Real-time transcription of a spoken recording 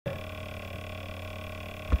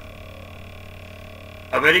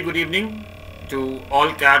A very good evening to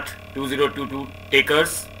all CAT 2022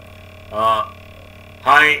 takers. Uh,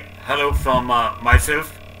 Hi, hello from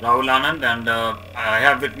myself, Rahul Anand, and I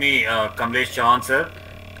have with me Kamlesh Chauhan sir.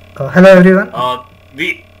 Hello everyone. Uh,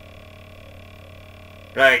 we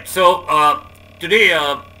Right. So today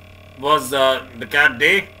was the CAT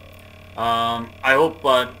day. I hope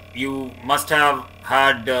you must have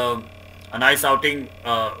had a nice outing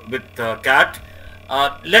with CAT.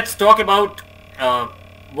 Let's talk about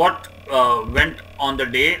what went on the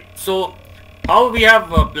day. So, how we have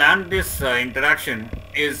planned this interaction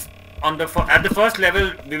is at the first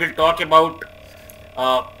level we will talk about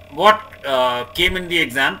what came in the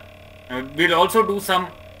exam. We'll also do some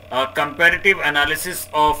comparative analysis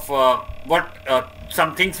of what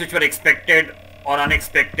some things which were expected or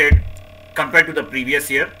unexpected compared to the previous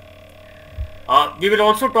year. We will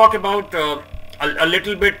also talk about a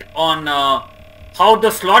little bit on how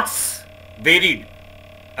the slots varied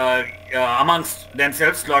amongst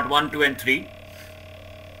themselves, slot 1, 2 and 3.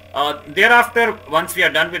 Thereafter, once we are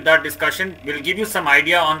done with that discussion, we'll give you some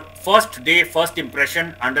idea on first day, first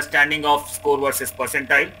impression, understanding of score versus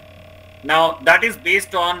percentile. Now, that is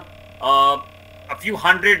based on a few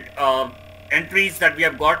hundred entries that we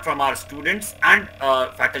have got from our students and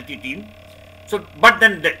faculty team. So, but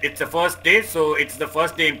then it's the first day, so it's the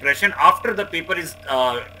first day impression. After the paper is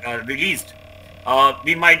released,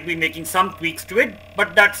 we might be making some tweaks to it,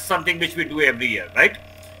 but that's something which we do every year, right?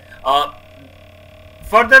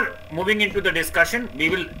 Further moving into the discussion, we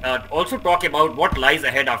will also talk about what lies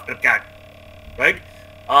ahead after CAT, right?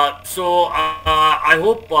 I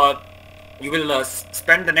hope you will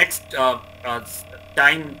spend the next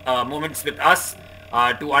moments with us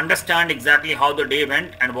to understand exactly how the day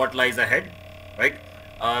went and what lies ahead, right?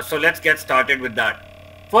 So let's get started with that.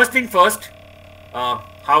 First thing first,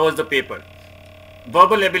 how was the paper?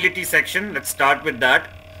 Verbal ability section, let's start with that.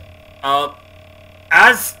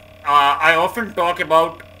 As I often talk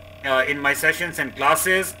about in my sessions and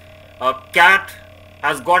classes, CAT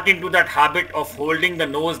has got into that habit of holding the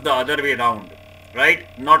nose the other way around, right?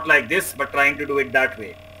 Not like this, but trying to do it that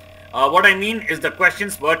way. What I mean is the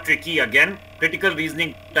questions were tricky again, critical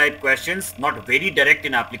reasoning type questions, not very direct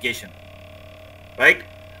in application, right?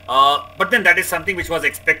 But then that is something which was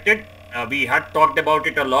expected. We had talked about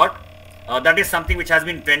it a lot. That is something which has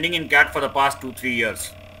been trending in CAT for the past 2-3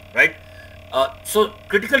 years, right? So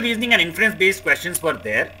critical reasoning and inference based questions were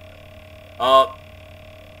there.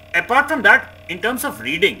 Apart from that, in terms of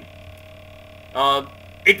reading,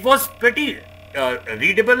 it was pretty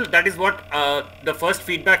readable. That is what the first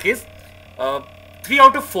feedback is. 3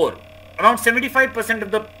 out of 4, around 75%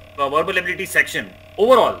 of the verbal ability section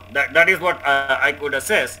overall, that is what I could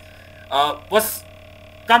assess, was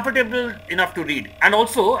comfortable enough to read. And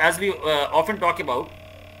also, as we often talk about,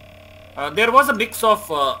 there was a mix of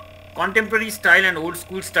contemporary style and old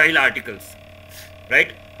school style articles,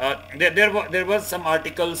 right? There was some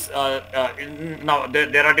articles. Now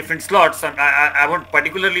there are different slots, and I won't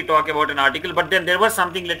particularly talk about an article, but then there was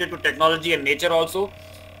something related to technology and nature also.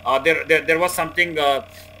 There was something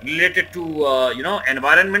related to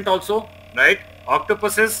environment also, right?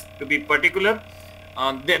 Octopuses, to be particular.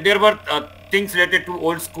 There were things related to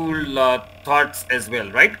old school thoughts as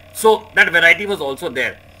well, right? So that variety was also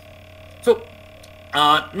there. So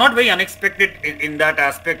not very unexpected in that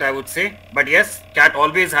aspect, I would say. But yes, CAT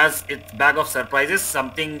always has its bag of surprises,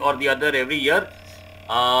 something or the other every year.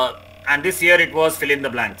 And this year it was fill in the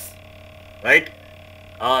blanks, right?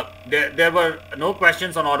 There were no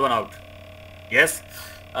questions on odd one out. Yes,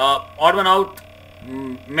 odd one out.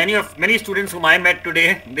 Many students whom I met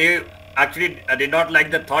today, they actually did not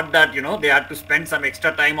like the thought that they had to spend some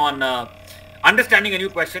extra time on understanding a new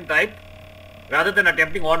question type rather than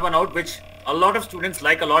attempting odd one out, which a lot of students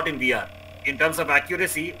like a lot in VR. In terms of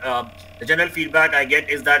accuracy, the general feedback I get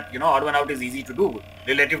is that odd one out is easy to do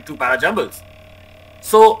relative to parajumbles.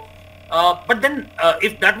 So, but then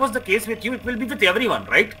if that was the case with you, it will be with everyone,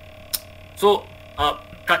 right? So,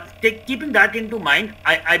 keeping that into mind,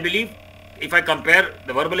 I believe if I compare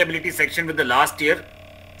the verbal ability section with the last year,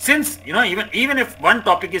 since even if one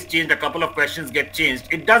topic is changed, a couple of questions get changed,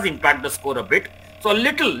 it does impact the score a bit. So a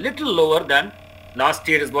little lower than last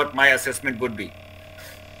year is what my assessment would be.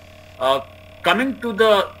 Coming to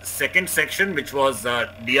the second section, which was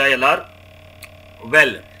DILR.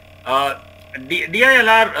 Well,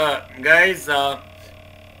 DILR, guys,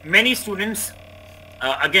 many students,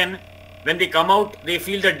 again, when they come out, they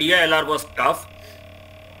feel that DILR was tough.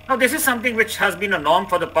 Now, this is something which has been a norm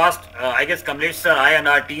for the past, I guess, Kamlesh sir, I and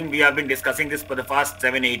our team, we have been discussing this for the past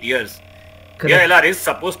 7-8 years. Correct. DILR is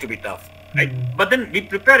supposed to be tough, right? But then we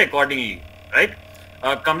prepare accordingly, right?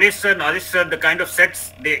 Kamlesh sir, Naresh sir, the kind of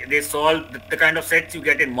sets they solve, the kind of sets you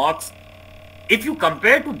get in mocks, if you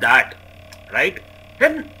compare to that, right,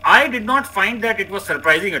 then I did not find that it was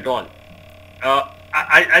surprising at all.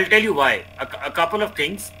 I'll tell you why. A couple of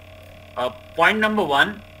things. Point number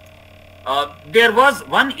one, there was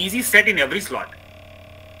one easy set in every slot,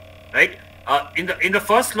 right? In the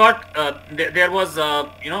first slot, there was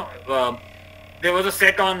there was a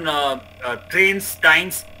set on trains,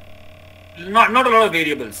 times, not a lot of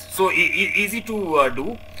variables, so easy to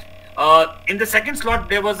do. In the second slot,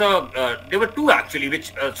 there were two actually,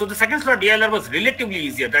 which so the second slot DLR was relatively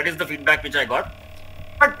easier. That is the feedback which I got,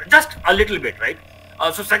 but just a little bit, right?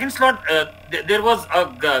 So second slot, there was a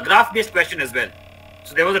graph-based question as well.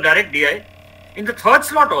 So there was a direct DI. In the third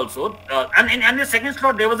slot also, and in the second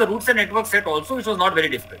slot, there was a roots and network set also, which was not very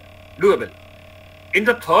difficult, doable. In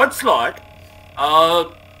the third slot,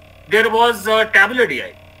 there was a tabular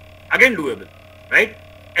DI, again doable, right?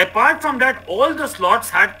 Apart from that, all the slots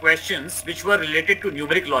had questions which were related to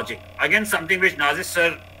numeric logic. Again, something which Nazis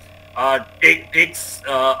sir takes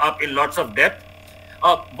up in lots of depth.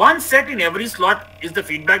 One set in every slot is the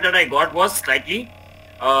feedback that I got was slightly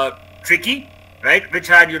tricky, right? Which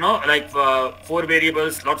had, like 4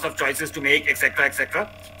 variables, lots of choices to make, etc., etc.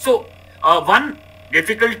 So one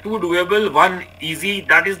difficult, 2 doable, 1 easy.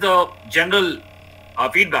 That is the general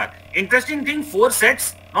feedback. Interesting thing, 4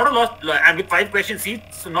 sets, not a lot, and with 5 questions each,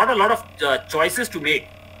 so not a lot of choices to make,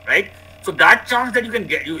 right? So that chance that you can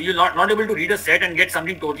get, you're not able to read a set and get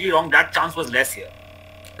something totally wrong, that chance was less here.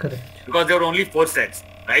 Correct. Because there were only 4 sets,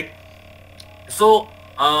 right? So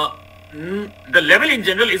the level in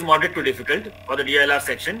general is moderate to difficult for the DLR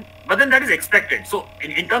section, but then that is expected. So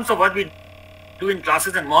in terms of what we do in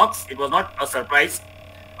classes and mocks, it was not a surprise.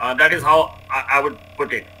 That is how I would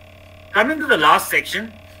put it. Coming to the last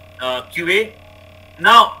section, QA.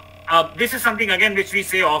 Now, this is something again which we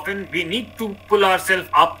say often, we need to pull ourselves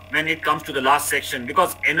up when it comes to the last section,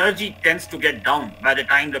 because energy tends to get down by the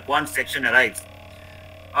time the quant section arrives.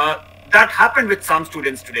 That happened with some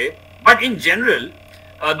students today, but in general,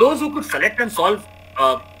 those who could select and solve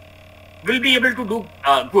will be able to do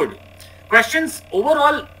good. Questions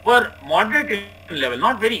overall were moderate in level,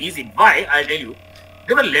 not very easy. Why? I'll tell you.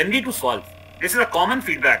 They were lengthy to solve. This is a common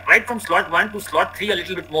feedback, right from slot 1 to slot 3 a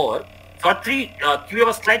little bit more. Slot 3 QA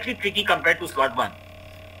was slightly tricky compared to slot 1.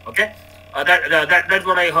 Okay, that's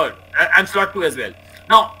what I heard, and slot 2 as well.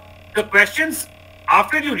 Now, the questions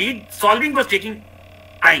after you read, solving was taking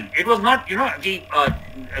time. It was not,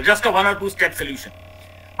 just a 1 or 2 step solution.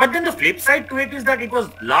 But then the flip side to it is that it was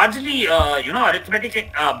largely,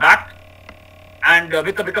 arithmetic backed, and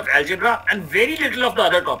with a bit of algebra and very little of the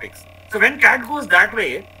other topics. So when CAT goes that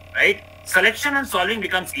way, right, selection and solving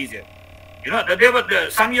becomes easier. There were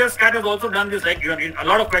some years CAT has also done this, like a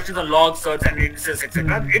lot of questions on logs, surds, and indices,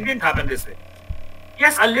 etc. It didn't happen this way.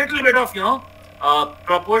 Yes, a little bit of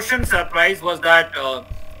proportion surprise was that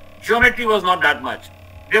geometry was not that much.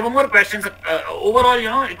 There were more questions.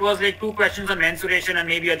 Overall, it was like 2 questions on mensuration and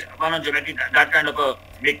maybe 1 on geometry. That kind of a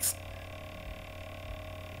mix.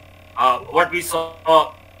 What we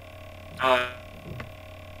saw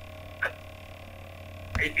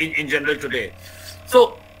in general today.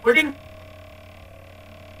 So putting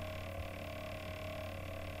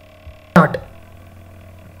Start.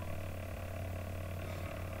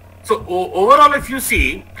 So overall, if you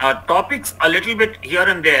see topics a little bit here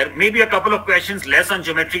and there, maybe a couple of questions less on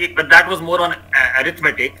geometry, but that was more on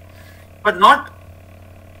arithmetic, but not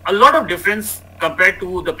a lot of difference compared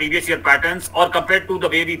to the previous year patterns or compared to the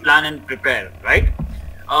way we plan and prepare, right?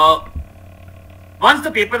 Once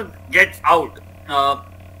the paper gets out,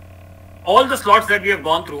 all the slots that we have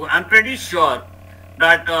gone through, I'm pretty sure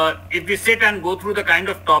that if we sit and go through the kind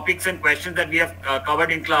of topics and questions that we have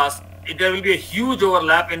covered in class, there will be a huge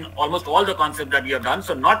overlap in almost all the concepts that we have done.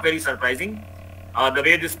 So not very surprising the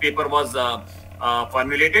way this paper was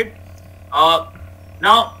formulated.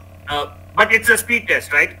 But it's a speed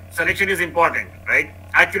test, right? Selection is important, right?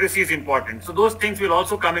 Accuracy is important. So those things will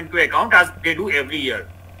also come into account as they do every year,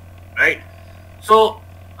 right? So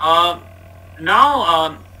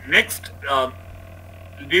now next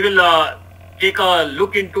we will take a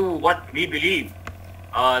look into what we believe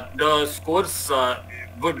the scores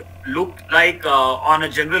would look like on a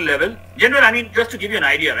general level. General, I mean, just to give you an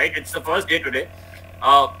idea, right? It's the first day today.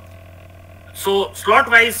 So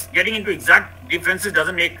slot-wise, getting into exact differences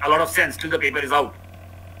doesn't make a lot of sense till the paper is out.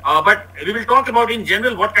 But we will talk about in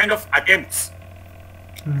general what kind of attempts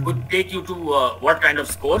would take you to what kind of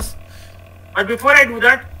scores. But before I do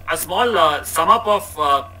that, a small sum up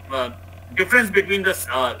of difference between the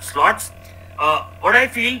slots. What I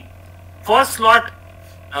feel, first slot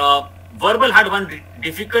verbal had one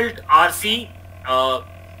difficult RC.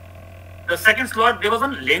 The second slot, there was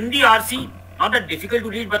one lengthy RC, not that difficult to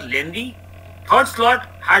read, but lengthy. Third slot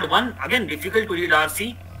had one, again, difficult to read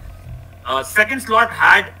RC. Second slot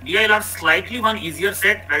had DILR slightly one easier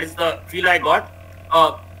set. That is the feel I got.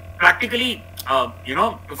 Practically,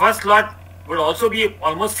 the first slot would also be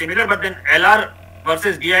almost similar, but then LR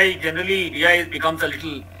versus DI, generally DI becomes a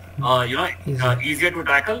little, easier to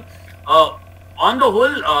tackle. On the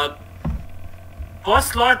whole, first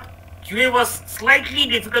slot QA was slightly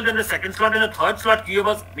difficult than the second slot, and the third slot QA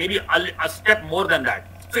was maybe a step more than that.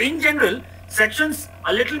 So in general, sections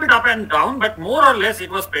a little bit up and down, but more or less it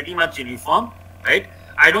was pretty much uniform, right?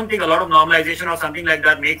 I don't think a lot of normalization or something like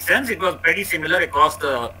that makes sense. It was pretty similar across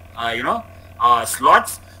the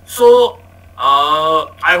slots. So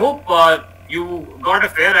I hope you got a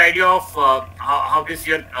fair idea of how this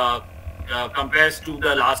year compares to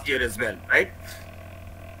the last year as well, right?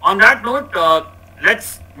 On that note,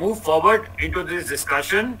 let's move forward into this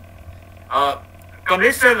discussion.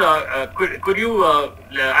 Kamlesh sir, could you?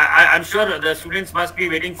 I'm sure the students must be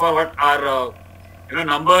waiting for what our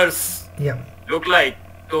numbers look like.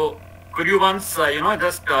 So could you once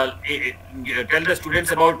just tell the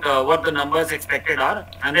students about what the numbers expected are,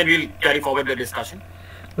 and then we'll carry forward the discussion.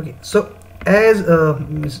 Okay, so as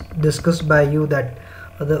discussed by you that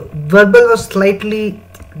the verbal was slightly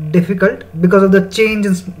difficult because of the change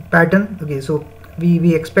in pattern. Okay, so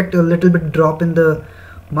we expect a little bit drop in the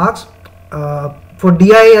marks. For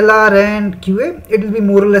DILR and QA, it will be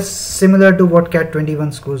more or less similar to what CAT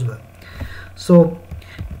 21 scores were. So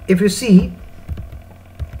if you see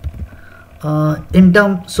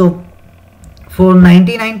so for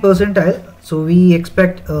 99 percentile, so we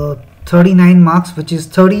expect 39 marks, which is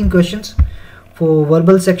 13 questions for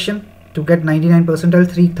verbal section to get 99 percentile,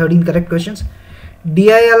 13 correct questions.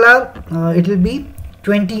 DILR, it will be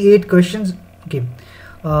 28 questions. Okay,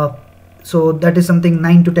 so that is something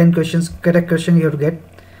 9 to 10 questions correct question you have to get.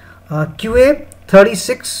 QA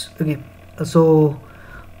 36. Okay, so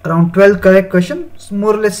around 12 correct questions,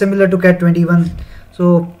 more or less similar to CAT 21.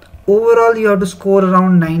 So overall you have to score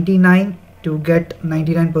around 99 to get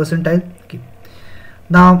 99 percentile. Okay.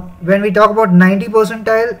 Now when we talk about 90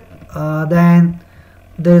 percentile, then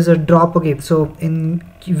there is a drop. Okay, so in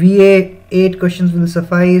VA 8 questions will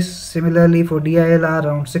suffice. Similarly for DILR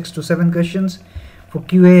around 6 to 7 questions. For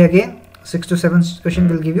QA again 6 to 7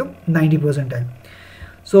 questions will give you 90 percentile.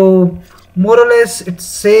 So more or less it's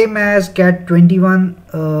same as CAT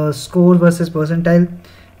 21 score versus percentile,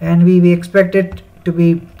 and we expect it to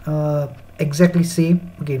be exactly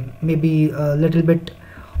same. Okay, maybe a little bit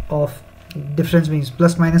of difference, means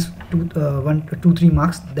plus minus 3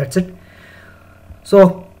 marks, that's it.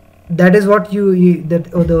 So that is what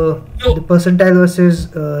the percentile versus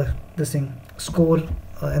this thing score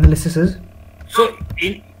analysis is. So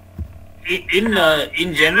in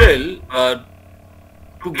general,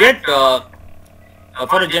 to get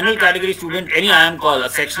for a general category student any IIM call a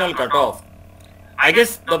sectional cutoff, I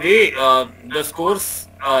guess the way the scores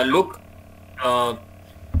look,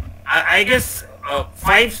 I guess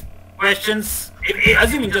 5 questions,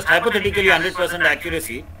 assuming just hypothetically 100%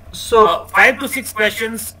 accuracy, so 5 to 6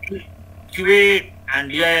 questions in QA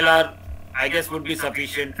and DILR I guess would be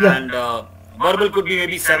sufficient, and verbal could be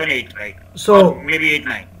maybe 7, 8, right? So or maybe 8,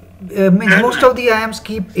 9. Means most of the IIMs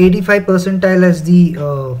keep 85 percentile as the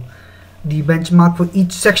benchmark for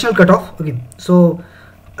each sectional cutoff. Okay, so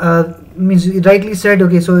means you rightly said.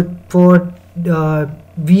 Okay, so for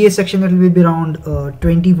VA section it will be around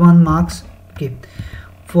 21 marks. Okay,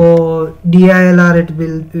 for DILR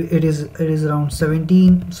it is around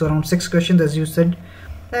 17, so around 6 questions as you said,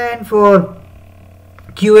 and for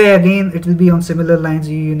QA again it will be on similar lines.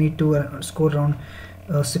 You need to score around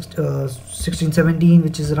 16, 17,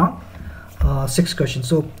 which is around 6 questions.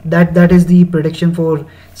 So that is the prediction for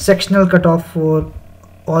sectional cutoff for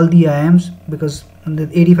all the IIMs, because the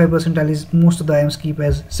 85 percentile is most of the IIMs keep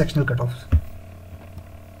as sectional cutoffs.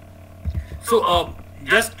 So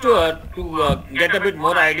just to get a bit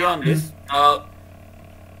more idea on this,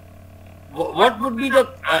 what would be the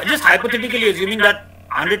just hypothetically assuming that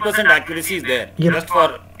 100% accuracy is there, just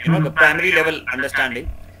for the primary level understanding,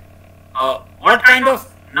 what kind of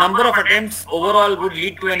number of attempts overall would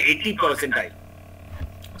lead to an 80 percentile?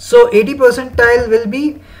 So 80 percentile will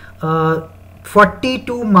be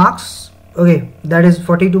 42 marks. Okay, that is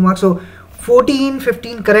 42 marks. So 15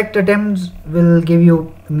 correct attempts will give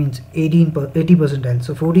you, means 80 percentile.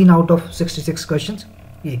 So 14 out of 66 questions.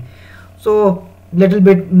 Okay, so little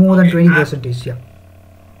bit more than 20%. Yeah.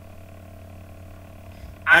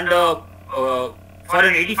 And for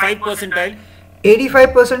an 85 percentile? 85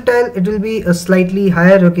 percentile, it will be a slightly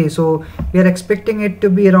higher. Okay, so we are expecting it to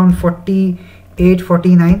be around 48,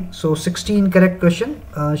 49. So 16 correct question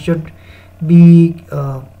should be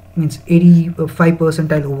means 85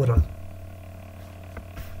 percentile overall.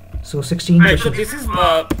 So 16 right, questions. so this is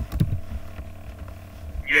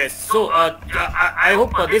yes. So I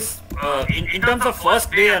hope this in terms of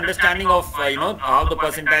first day understanding of how the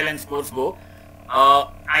percentile and scores go.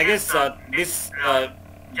 I guess this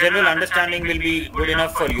general understanding will be good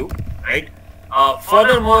enough for you, right?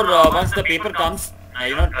 Furthermore, once the paper comes,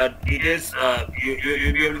 details,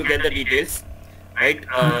 you'll be able to get the details, right?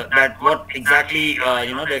 That what exactly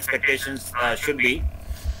the expectations should be.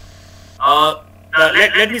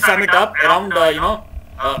 Let me sum it up around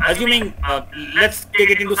assuming let's take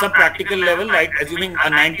it into some practical level, right? Assuming a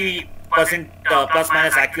 90% plus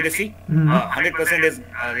minus accuracy, 100% is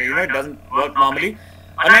it doesn't work normally.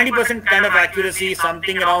 A 90% kind of accuracy,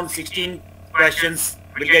 something around 16 questions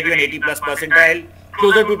will get you an 80 plus percentile.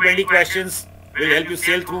 Closer to 20 questions will help you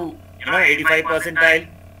sail through 85 percentile,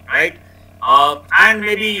 right? And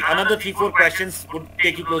maybe another 3-4 questions would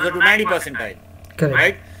take you closer to 90 percentile. Correct.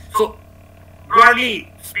 Right? So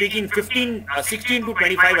broadly speaking, 16 to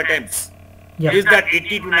 25 attempts is that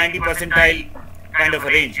 80 to 90 percentile kind of a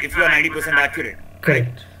range if you are 90% accurate. Correct.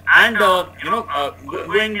 Right? And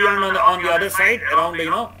going beyond on the other side, around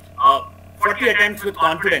 40 attempts with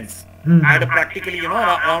confidence at a practically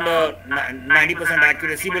around a 90%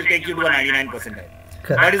 accuracy will take you to a 99 percentile.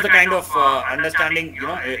 Correct. That is the kind of understanding,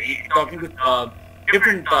 talking to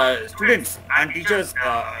different students and teachers,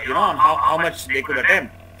 on how much they could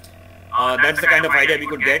attempt. That's the kind of idea we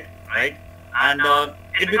could get, right? And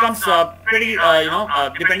it becomes pretty,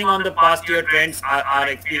 depending on the past year trends, our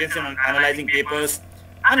experience in analyzing papers,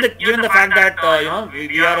 and given the fact that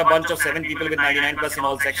we are a bunch of 7 people with 99 plus in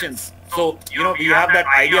all sections, so we have that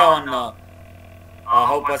idea on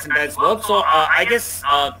how percentiles work. So I guess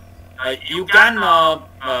you can go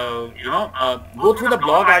through the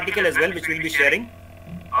blog article as well, which we'll be sharing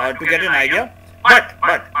to get an idea. But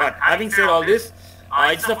having said all this,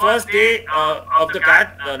 it's the first day of the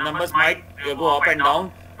CAT. Numbers might go up and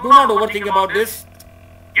down. Do not overthink about this.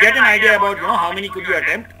 Get an idea about how many could you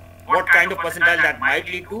attempt, what kind of percentile that might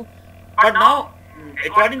lead to. But now,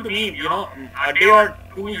 according to me, a day or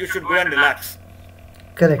two you should go and relax.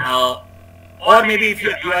 Correct. Or maybe if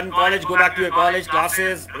you are in college, go back to your college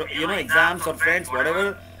classes, exams or friends,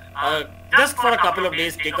 whatever. Just for a couple of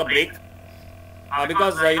days, take a break.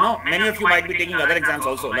 Because many of you might be taking other exams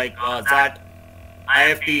also, like ZAT,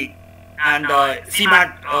 IFT, and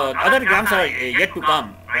CMAT. Other exams are yet to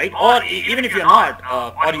come, right? Or even if you're not,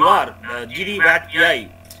 or you are, GD, VAT, PI,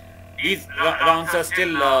 these rounds are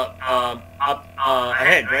still up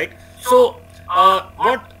ahead, right? So,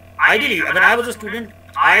 what ideally, when I was a student,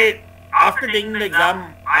 after taking the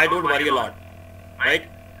exam, I don't worry a lot, right?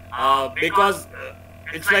 Because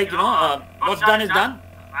it's like, what's done is done.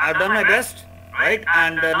 I've done my best, right?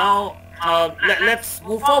 And now let's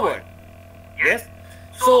move forward. Yes.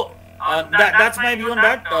 So that's my view on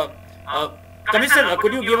that. Commissioner,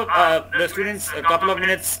 could you give the students a couple of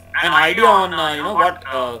minutes an idea on what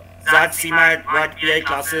ZAT, CMAT, VAT, PI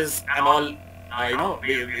classes and all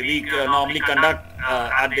we normally conduct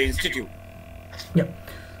at the institute? Yeah.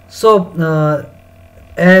 So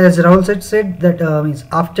as Rahul said that means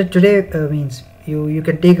after today means you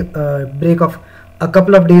can take a break of a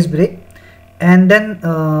couple of days break, and then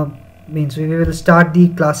means we will start the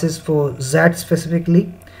classes for ZAT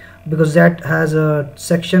specifically, because ZAT has a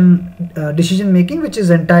section decision making which is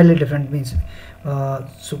entirely different, means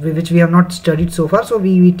which we have not studied so far. So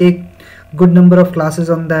we take good number of classes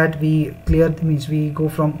on that. We go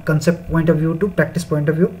from concept point of view to practice point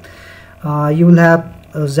of view. You will have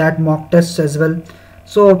ZAT mock tests as well.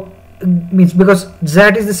 So means because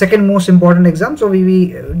ZAT is the second most important exam, so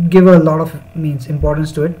we give a lot of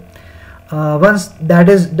importance to it. Once that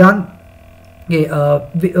is done, okay,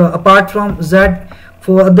 apart from ZAT,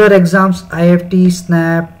 for other exams, IFT,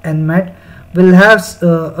 SNAP, and MET, we'll have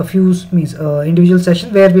a few individual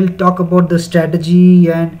sessions where we'll talk about the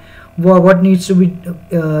strategy and what needs to be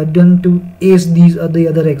done to ace the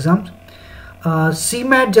other exams.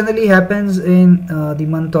 CMAT generally happens in the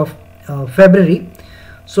month of February,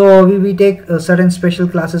 so we take certain special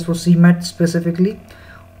classes for CMAT specifically.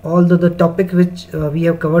 All the topic which we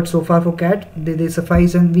have covered so far for CAT, they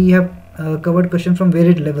suffice, and we have covered questions from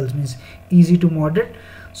varied levels, means easy to moderate.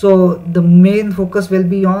 So the main focus will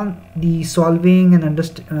be on the solving and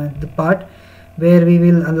the part where we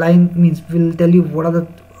will align, we'll tell you what are the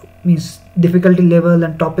difficulty level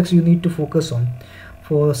and topics you need to focus on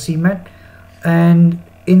for CMAT. And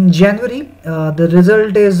in January, the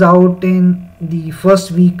result is out in the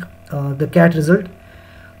first week, the CAT result.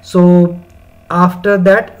 So after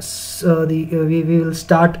that, we will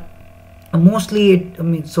start. Mostly,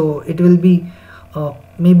 so it will be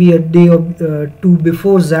maybe a day or two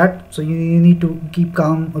before that. So you need to keep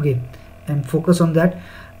calm, okay, and focus on that.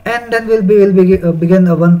 And then we'll begin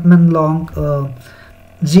a 1 month long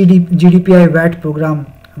GDPI VAT program,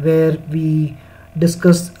 where we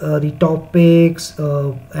discuss the topics,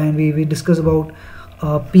 and we discuss about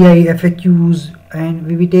PI FAQs,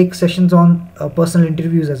 and we take sessions on personal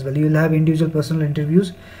interviews as well. You will have individual personal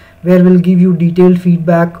interviews where we'll give you detailed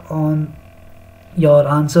feedback on your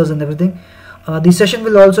answers and everything. The session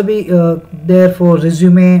will also be there for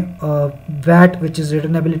resume, VAT, which is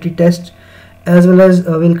written ability test, as well as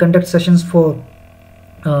we'll conduct sessions for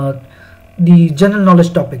the general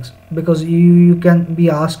knowledge topics, because you can be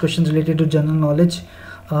asked questions related to general knowledge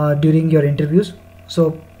during your interviews.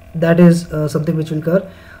 So that is something which will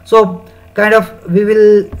occur. So kind of we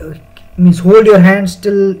will means hold your hands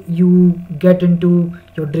till you get into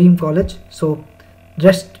your dream college. So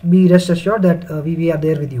rest assured that we are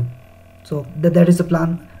there with you. So that is the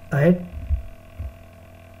plan ahead.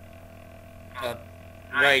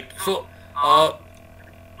 Right. So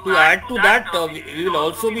to add to that, we will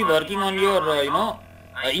also be working on your,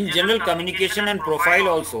 in general communication and profile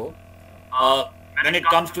also, when it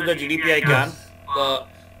comes to the GDPI camp.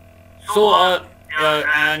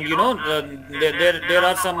 And there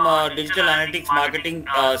are some digital analytics marketing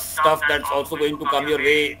stuff that's also going to come your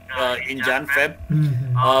way in Jan Feb.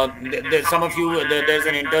 Some of you, there's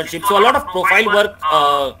an internship, so a lot of profile work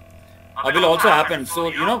will also happen. So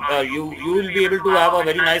you will be able to have a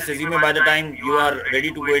very nice resume by the time you are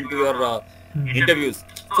ready to go into your interviews.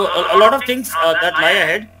 So a lot of things that lie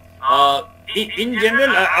ahead. In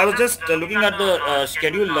general, I was just looking at the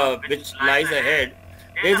schedule which lies ahead.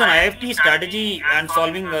 There is an IFT strategy and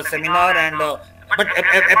solving seminar, and but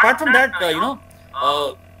apart from that,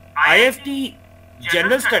 IFT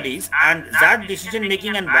general studies and that decision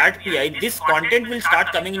making and VAT PI, this content will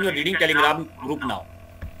start coming in your reading Telegram group now.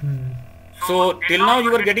 So till now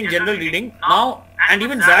you were getting general reading now, and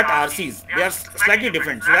even that RCs, they are slightly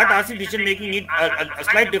different. So that RC decision making need a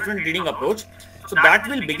slight different reading approach. So that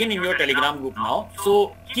will begin in your Telegram group now.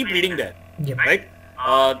 So keep reading there, right?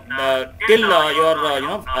 Till your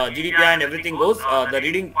GDPI and everything goes, the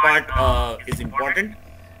reading part is important.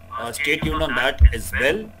 Stay tuned on that as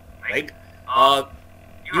well, right?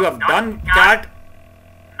 You have done that.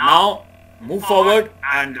 Now move forward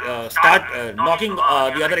and start knocking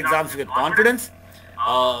the other exams with confidence.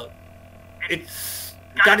 That is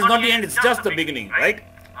not the end, it's just the beginning, right?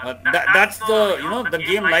 That's the the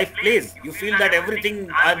game life plays. You feel that everything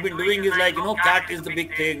I've been doing is like, CAT is the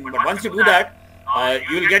big thing, but once you do that,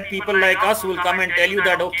 you will get people like us who will come and tell you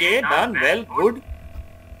that, okay, done, well, good,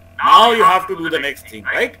 now you have to do the next thing,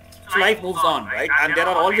 right? So life moves on, right? And there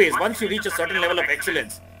are always, once you reach a certain level of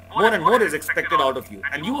excellence, more and more is expected out of you,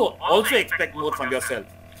 and you also expect more from yourself.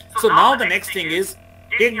 So now the next thing is,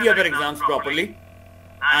 take the other exams properly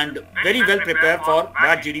and very well prepare for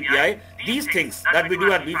that GDPI. These things that we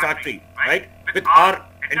do at Bfactory, right, with our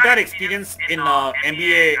entire experience in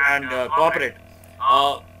MBA and corporate,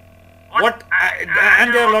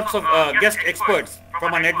 and there are lots of guest experts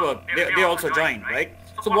from our network, they also join, right?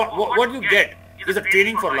 So what you get is a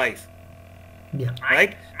training for life,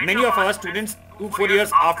 right? Many of our students, 2-4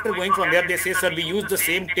 years after going from there, they say, sir, we use the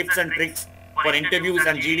same tips and tricks for interviews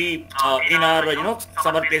and GD in our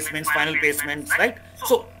summer placements, final placements, right?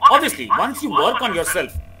 So obviously once you work on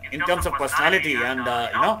yourself in terms of personality and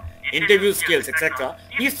interview skills, etc.,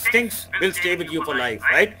 these things will stay with you for life,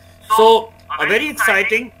 right? So a very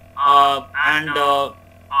exciting and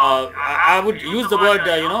I would use the word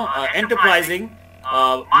enterprising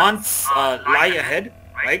months lie ahead,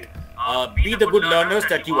 right? Be the good learners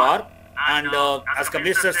that you are, and as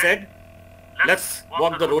Kamlesh sir said, let's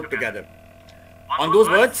walk the road together. On those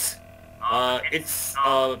words, it's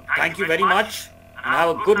thank you very much, and have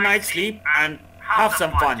a good night's sleep and have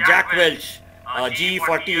some fun. Jack Welch, GE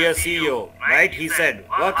 40-year CEO, right? He said,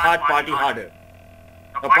 work hard, party harder.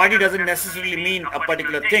 A party doesn't necessarily mean a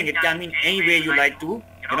particular thing. It can mean any way you like to,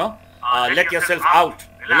 let yourself out,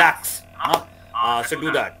 relax. So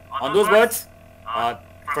do that. On those words,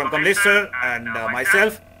 from Kamlesh sir and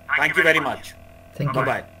myself, thank you very much. Thank you.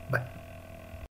 Bye-bye. Bye.